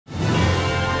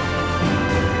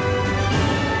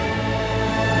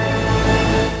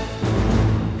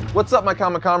What's up, my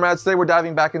comic comrades? Today we're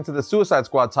diving back into the Suicide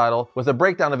Squad title with a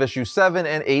breakdown of issues 7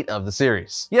 and 8 of the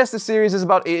series. Yes, the series is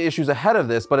about 8 issues ahead of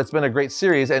this, but it's been a great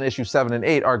series, and issues 7 and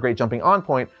 8 are a great jumping on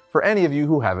point for any of you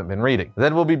who haven't been reading.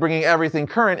 Then we'll be bringing everything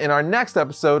current in our next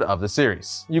episode of the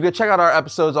series. You can check out our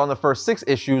episodes on the first 6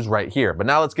 issues right here, but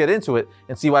now let's get into it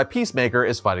and see why Peacemaker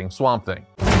is fighting Swamp Thing.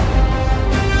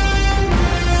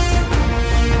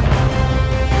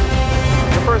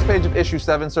 The first page of issue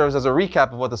 7 serves as a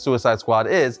recap of what the Suicide Squad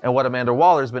is and what Amanda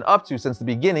Waller's been up to since the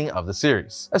beginning of the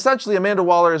series. Essentially, Amanda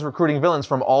Waller is recruiting villains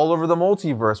from all over the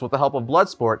multiverse with the help of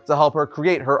Bloodsport to help her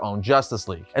create her own Justice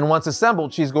League. And once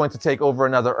assembled, she's going to take over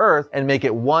another Earth and make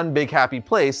it one big happy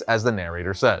place, as the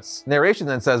narrator says. Narration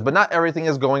then says, but not everything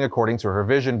is going according to her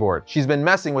vision board. She's been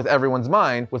messing with everyone's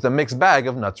mind with a mixed bag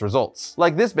of nuts results.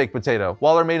 Like this baked potato,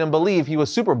 Waller made him believe he was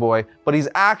Superboy, but he's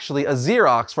actually a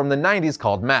Xerox from the 90s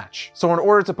called Match. So in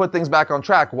order to put things back on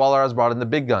track, Waller has brought in the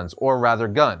big guns, or rather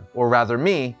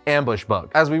me, Ambush Bug.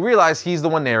 As we realize he's the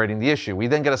one narrating the issue, we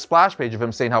then get a splash page of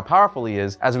him saying how powerful he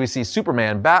is as we see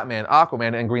Superman, Batman,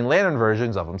 Aquaman, and Green Lantern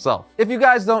versions of himself. If you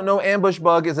guys don't know, Ambush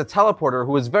Bug is a teleporter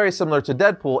who is very similar to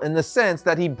Deadpool in the sense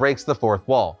that he breaks the fourth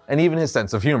wall, and even his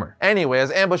sense of humor. Anyway,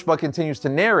 as Ambush Bug continues to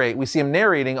narrate, we see him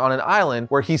narrating on an island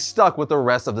where he's stuck with the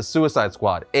rest of the Suicide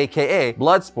Squad, aka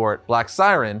Bloodsport, Black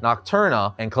Siren,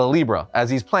 Nocturna, and Calibra, as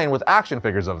he's playing with action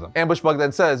figures of them. Ambush Bug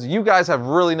then says, "You guys have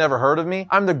really never heard of me?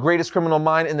 I'm the greatest criminal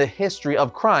mind in the history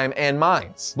of crime and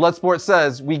minds." Bloodsport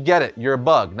says, "We get it, you're a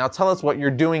bug. Now tell us what you're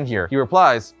doing here." He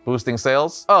replies, "Boosting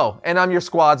sales? Oh, and I'm your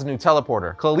squad's new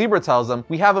teleporter." Calibra tells him,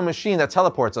 "We have a machine that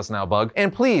teleports us now, Bug.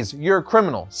 And please, you're a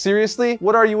criminal. Seriously?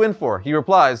 What are you in for?" He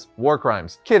replies, "War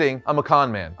crimes. Kidding, I'm a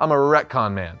con man. I'm a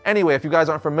retcon man." Anyway, if you guys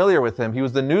aren't familiar with him, he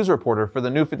was the news reporter for the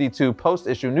New 52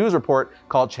 post-issue news report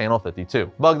called Channel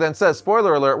 52. Bug then says,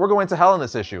 "Spoiler alert, we're going to hell in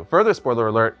this issue." Further spoiler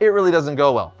alert, it really doesn't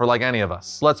go well for like any of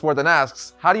us. Bloodsport then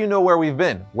asks, "How do you know where we've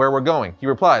been, where we're going?" He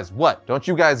replies, "What? Don't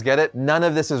you guys get it? None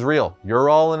of this is real. You're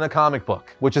all in a comic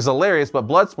book." Which is hilarious, but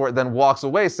Bloodsport then walks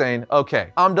away saying, "Okay,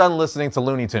 I'm done listening to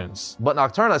Looney Tunes." But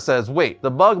Nocturna says, "Wait,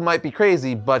 the Bug might be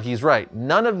crazy, but he's right.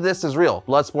 None of this is real."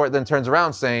 Bloodsport then turns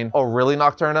around saying, "Oh really,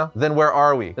 Nocturna? Then where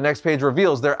are we?" The next page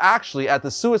reveals they're actually at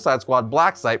the Suicide Squad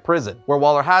Black Site prison, where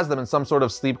Waller has them in some sort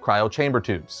of sleep cryo chamber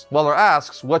tubes. Waller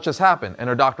asks, "What just happened?" And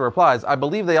her doctor replies, "I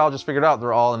believe they all just figured out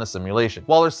they're all in a simulation."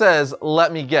 Waller says,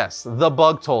 "Let me guess, the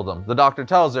Bug told them." The doctor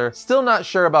tells her, still not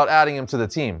sure about adding him to the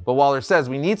team, but Waller says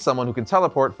we need someone who can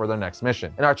teleport for their next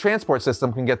mission. And our transport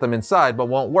system can get them inside, but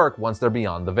won't work once they're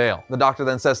beyond the veil. The doctor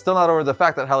then says, still not over the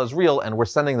fact that hell is real and we're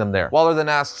sending them there. Waller then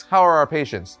asks, "How are our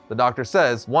patients?" The doctor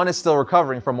says, one is still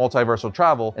recovering from multiversal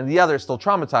travel and the other is still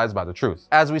traumatized by the truth.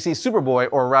 As we see Superboy,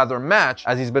 or rather Match,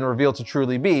 as he's been revealed to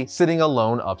truly be, sitting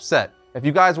alone upset. If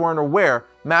you guys weren't aware,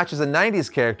 Match is a 90s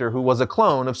character who was a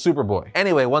clone of Superboy.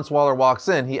 Anyway, once Waller walks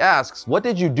in, he asks, "What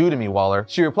did you do to me, Waller?"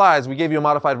 She replies, "We gave you a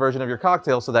modified version of your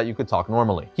cocktail so that you could talk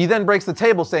normally." He then breaks the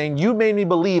table saying, "You made me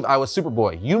believe I was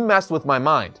Superboy. You messed with my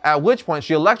mind." At which point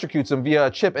she electrocutes him via a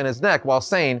chip in his neck while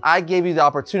saying, "I gave you the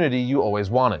opportunity you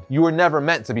always wanted. You were never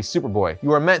meant to be Superboy. You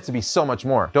were meant to be so much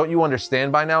more. Don't you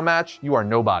understand by now, Match? You are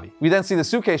nobody." We then see the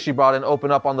suitcase she brought in open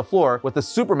up on the floor with the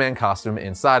Superman costume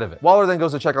inside of it. Waller then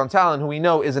goes to check on Talon, who we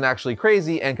know isn't actually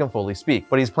crazy and can fully speak,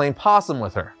 but he's playing possum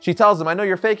with her. She tells him, "I know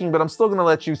you're faking, but I'm still gonna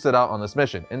let you sit out on this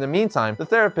mission. In the meantime, the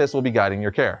therapist will be guiding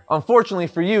your care. Unfortunately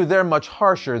for you, they're much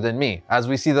harsher than me," as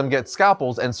we see them get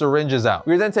scalpels and syringes out.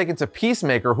 We are then taken to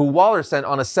Peacemaker, who Waller sent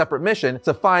on a separate mission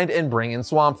to find and bring in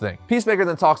Swamp Thing. Peacemaker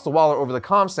then talks to Waller over the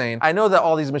comm saying, "I know that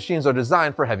all these machines are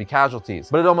designed for heavy casualties,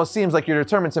 but it almost seems like you're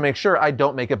determined to make sure I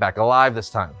don't make it back alive this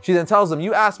time." She then tells him,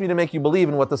 "You asked me to make you believe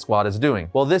in what the squad is doing.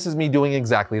 Well, this is me doing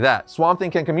exactly that. Swamp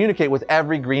Thing can communicate with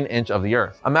every green inch of the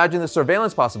earth. Imagine the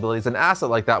surveillance possibilities an asset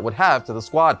like that would have to the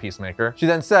squad, Peacemaker." She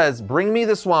then says, "Bring me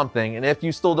the Swamp Thing, and if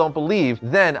you still don't believe,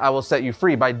 then I will set you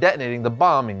free by detonating the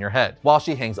bomb in your head," while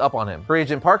she hangs up on him. Her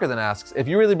agent Parker then asks, "If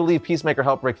you really believe Peacemaker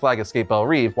helped Rick Flag escape Belle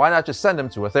Reve, why not just send him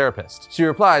to a therapist?" She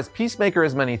replies, "Peacemaker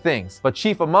is many things, but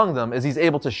chief among them is he's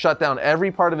able to shut down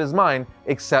every part of his mind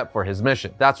except for his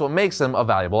mission. That's what makes him a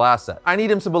valuable asset. I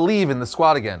need him to believe in the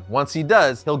squad again. Once he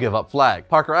does, he'll give up Flag."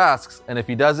 Parker asks, and if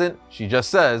he doesn't, she just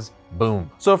says,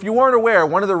 boom. So if you weren't aware,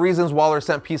 one of the reasons Waller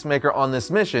sent Peacemaker on this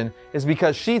mission is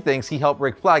because she thinks he helped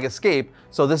Rick Flag escape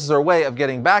so this is her way of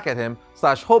getting back at him,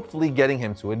 slash hopefully getting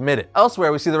him to admit it.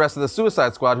 Elsewhere, we see the rest of the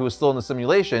Suicide Squad, who is still in the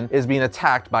simulation, is being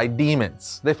attacked by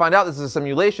demons. They find out this is a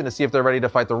simulation to see if they're ready to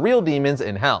fight the real demons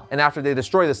in hell. And after they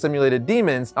destroy the simulated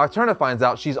demons, Nocturna finds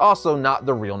out she's also not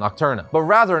the real Nocturna, but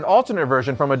rather an alternate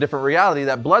version from a different reality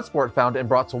that Bloodsport found and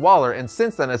brought to Waller, and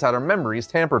since then has had her memories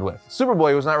tampered with.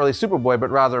 Superboy, who's not really Superboy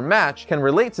but rather Match, can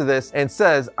relate to this and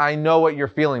says, "I know what you're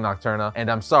feeling, Nocturna,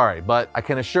 and I'm sorry, but I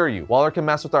can assure you, Waller can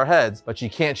mess with our heads, but she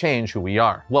can't change who we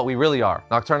are, what we really are."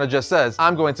 Nocturna just says,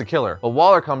 "I'm going to kill her," but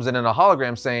Waller comes in a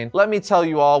hologram saying, "Let me tell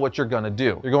you all what you're gonna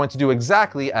do. You're going to do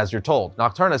exactly as you're told."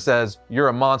 Nocturna says, "You're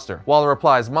a monster." Waller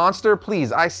replies, "Monster,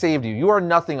 please, I saved you. You are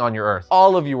nothing on your Earth.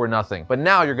 All of you were nothing, but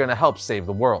now you're gonna help save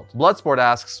the world." Bloodsport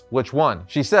asks, "Which one?"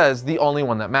 She says, "The only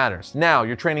one that matters. Now,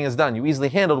 your training is done. You easily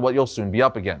handled what you'll soon be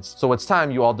up against. So it's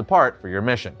time you all depart for your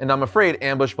mission." And I'm afraid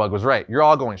Ambush Bug was right. You're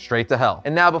all going straight to hell.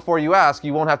 And now before you ask,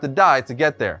 you won't have to die to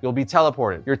get there. You'll be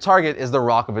teleported. Your target is the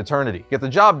Rock of Eternity. Get the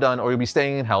job done or you'll be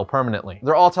staying in hell permanently.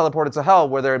 They're all teleported to hell,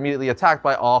 where they're immediately attacked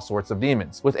by all sorts of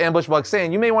demons, with Ambush Bug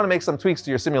saying, "You may want to make some tweaks to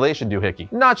your simulation,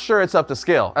 doohickey." Not sure it's up to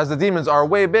scale, as the demons are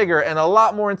way bigger and a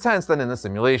lot more intense than in the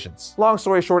simulations. Long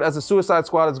story short, as the Suicide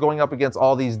Squad is going up against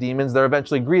all these demons, they're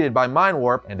eventually greeted by Mind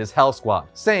Warp and his Hell Squad,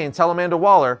 saying, "Tell Amanda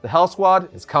Waller the Hell Squad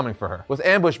is coming for her," with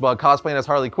Ambush Bug cosplaying as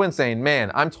Harley Quinn saying,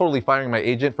 "Man, I'm totally firing my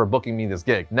agent for booking me this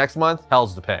gig. Next month,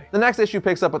 hell's to pay." The next issue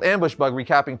picks up with Ambush Bug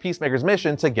recapping Peacemaker's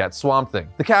mission to get Swamp Thing.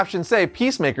 The captions say,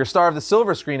 "Peacemaker, star of the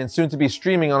silver screen and soon to be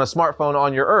streaming on a smartphone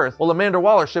on your Earth, while Amanda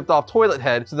Waller shipped off Toilet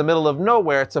Head to the middle of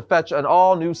nowhere to fetch an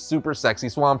all-new super sexy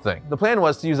Swamp Thing. The plan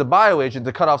was to use a bioagent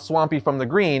to cut off Swampy from the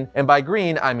green, and by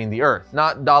green, I mean the Earth.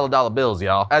 Not dollar bills,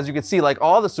 y'all." As you can see, like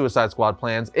all the Suicide Squad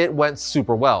plans, it went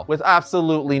super well, with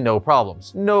absolutely no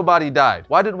problems. Nobody died.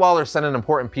 Why did Waller send an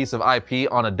important piece of IP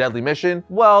on a deadly mission?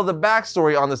 Well, the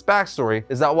backstory on this backstory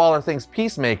is that Waller thinks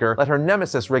Peacemaker let her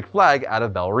nemesis Rick Flag out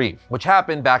of Belle Reve, which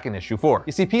happened back in issue 4.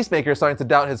 You see Peacemaker starting to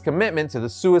doubt his commitment to the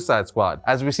Suicide Squad,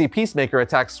 as we see Peacemaker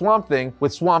attack Swamp Thing,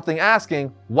 with Swamp Thing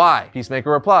asking, "Why?" Peacemaker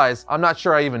replies, "I'm not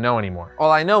sure I even know anymore.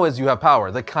 All I know is you have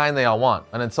power, the kind they all want,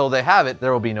 and until they have it,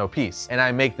 there will be no peace, and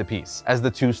I make the peace," as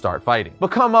the two start fighting.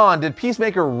 But come on, did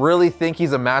Peacemaker really think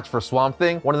he's a match for Swamp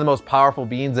Thing, one of the most powerful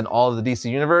beings in all of the DC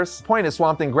universe? The point is,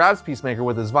 Swamp Thing grabs Peacemaker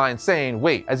with his vine saying,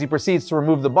 "Wait," as he proceeds to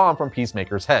remove the bomb from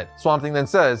Peacemaker's head. Swamp Thing then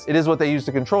says, "It is what they use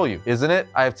to control you, isn't it?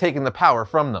 I have taken the power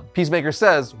from them." Peacemaker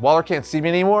says, "Waller can't see me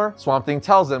anymore?" Swamp Thing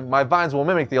tells him, "My vines will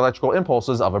mimic the electrical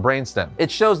impulses of a brainstem."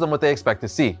 It shows them what they expect to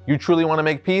see. You truly want to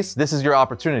make peace? This is your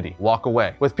opportunity. Walk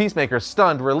away. With Peacemaker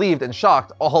stunned, relieved, and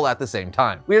shocked all at the same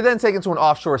time. We are then taken to an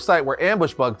offshore site where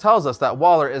Ambush Bug tells us that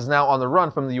Waller is now on the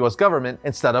run from the US government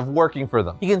instead of working for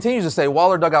them. He continues to say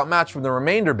Waller dug out Match from the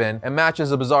remainder bin, and Match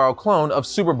is a bizarro clone of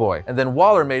Superboy, and then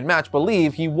Waller made Match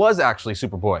believe he was actually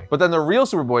Superboy. But then the real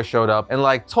Superboy showed up and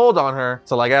told on her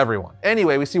to everyone.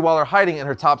 Anyway, we see Waller hiding in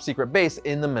her top secret base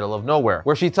in the middle of nowhere,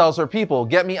 where she tells her people,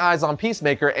 "Get me eyes on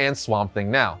Peacemaker and Swamp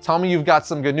Thing now. Tell me you've got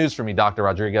some good news for me, Dr.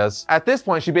 Rodriguez." At this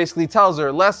point, she basically tells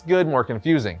her, "Less good, more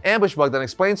confusing." Ambush Bug then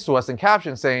explains to us in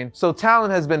caption saying, "So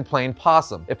Talon has been playing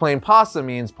possum. If playing possum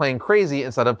means playing crazy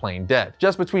instead of playing dead.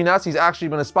 Just between us, he's actually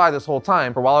been a spy this whole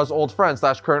time for Waller's old friend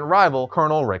 / current rival,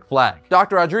 Colonel Rick Flag."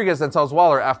 Dr. Rodriguez then tells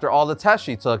Waller after all the tests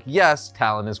she took, yes,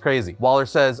 Talon is crazy. Waller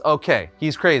says, "Okay,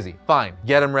 he's crazy. Fine,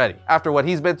 get him ready. After what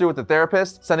he's been through with the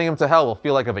therapist, sending him to hell will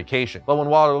feel like a vacation." But when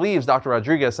Waller leaves, Dr.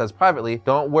 Rodriguez says privately,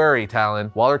 "Don't worry,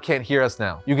 Talon. Waller can't hear us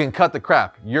now. You can cut the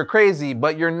crap. You're crazy,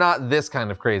 but you're not this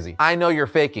kind of crazy. I know you're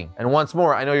faking. And once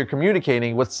more, I know you're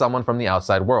communicating with someone from the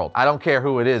outside world. I don't care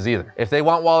who it is either. If they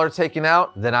want Waller taken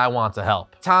out, then I want to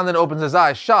help." Talon then opens his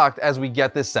eyes shocked as we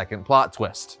get this second plot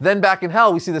twist. Then back in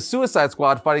hell, we see the Suicide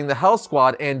Squad fighting the Hell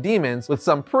Squad and demons with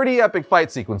some pretty epic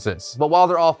fight sequences. But while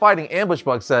they're all fighting, Ambush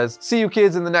Bug says, "See you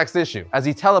kids in the next issue," as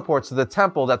he teleports to the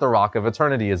temple that the Rock of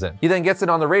Eternity is in. He then gets it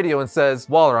on the radio and says,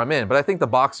 "Waller, I'm in, but I think the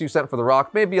box you sent for the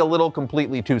Rock may be a little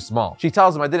completely too small." She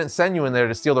tells him, "I didn't send you in there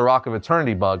to steal the Rock of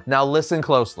Eternity, Bug. Now listen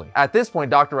closely." At this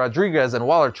point, Dr. Rodriguez and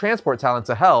Waller transport Talon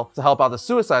to hell to help out the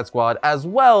Suicide Squad as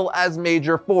well as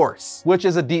Major Force, which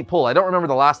is a deep pull. I don't remember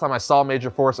the last time I saw Major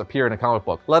Force appear in a comic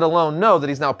book, let alone know that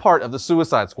he's now part of the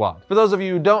Suicide Squad. For those of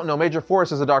you who don't know, Major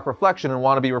Force is a dark reflection and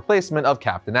wannabe replacement of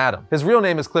Captain Atom. His real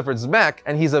name is Clifford Zemeck,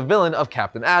 and he's a villain of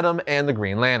Captain Atom and the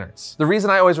Green Lanterns. The reason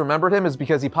I always remembered him is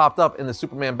because he popped up in the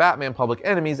Superman Batman Public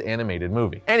Enemies animated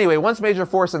movie. Anyway, once Major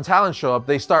Force and Talon show up,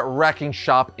 they start wrecking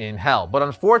shop in hell, but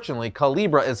unfortunately,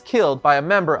 Calibra is killed by a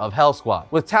member of Hell Squad,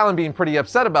 with Talon being pretty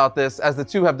upset about this as the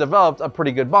two have developed a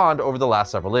pretty good bond over the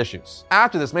last several issues.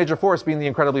 After this, Major Force, being the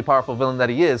incredibly powerful villain that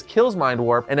he is, kills Mind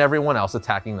Warp and everyone else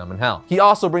attacking them in hell. He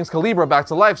also brings Calibra back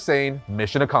to life saying,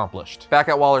 "Mission accomplished." Back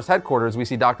at Waller's headquarters, we we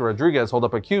see Dr. Rodriguez hold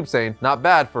up a cube saying, "Not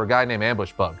bad for a guy named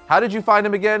Ambush Bug." How did you find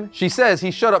him again? She says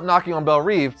he showed up knocking on Belle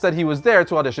Reve, said he was there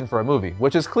to audition for a movie,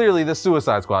 which is clearly the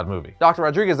Suicide Squad movie. Dr.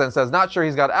 Rodriguez then says not sure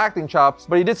he's got acting chops,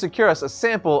 but he did secure us a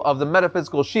sample of the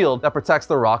metaphysical shield that protects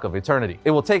the Rock of Eternity. It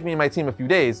will take me and my team a few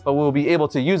days, but we will be able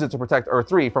to use it to protect Earth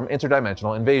 3 from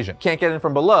interdimensional invasion. Can't get in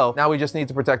from below, now we just need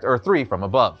to protect Earth 3 from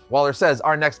above. Waller says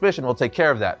our next mission will take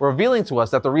care of that, revealing to us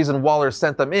that the reason Waller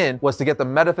sent them in was to get the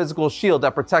metaphysical shield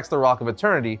that protects the Rock of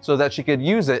Eternity so that she could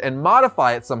use it and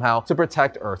modify it somehow to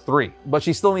protect Earth 3. But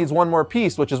she still needs one more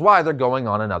piece, which is why they're going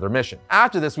on another mission.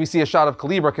 After this, we see a shot of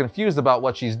Calibra confused about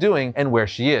what she's doing and where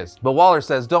she is. But Waller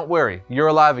says, "Don't worry, you're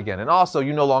alive again, and also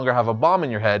you no longer have a bomb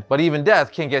in your head, but even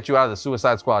death can't get you out of the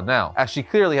Suicide Squad now," as she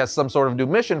clearly has some sort of new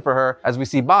mission for her as we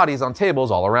see bodies on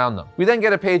tables all around them. We then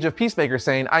get a page of Peacemaker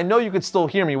saying, "I know you could still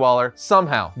hear me, Waller.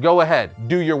 Somehow. Go ahead.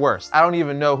 Do your worst. I don't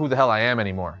even know who the hell I am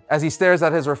anymore," as he stares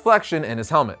at his reflection in his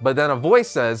helmet. But then a voice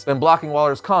says, "Been blocking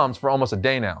Waller's comms for almost a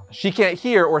day now. She can't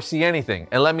hear or see anything,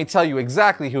 and let me tell you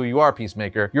exactly who you are,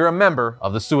 Peacemaker. You're a member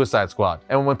of the Suicide Squad."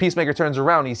 And when Peacemaker turns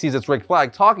around, he sees it's Rick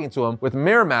Flag talking to him with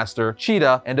Mirror Master,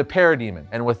 Cheetah, and a Parademon.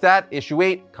 And with that, issue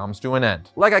 8 comes to an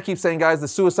end. Like I keep saying, guys, the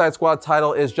Suicide Squad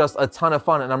title is just a ton of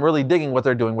fun, and I'm really digging what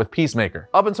they're doing with Peacemaker.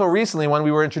 Up until recently, when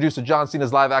we were introduced to John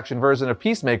Cena's live-action version of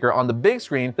Peacemaker on the big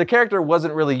screen, the character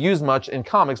wasn't really used much in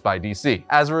comics by DC.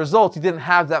 As a result, he didn't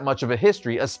have that much of a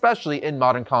history, especially in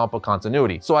modern comic book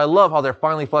continuity. So I love how they're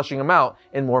finally fleshing him out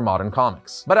in more modern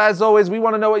comics. But as always, we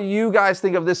want to know what you guys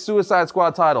think of this Suicide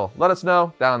Squad title. Let us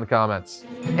know down in the comments.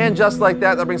 And just like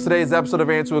that, that brings today's episode of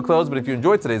Variant to a close. But if you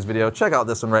enjoyed today's video, check out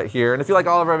this one right here. And if you like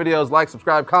all of our videos, like,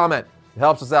 subscribe, comment. It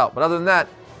helps us out. But other than that,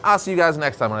 I'll see you guys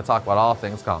next time when I talk about all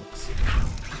things comics.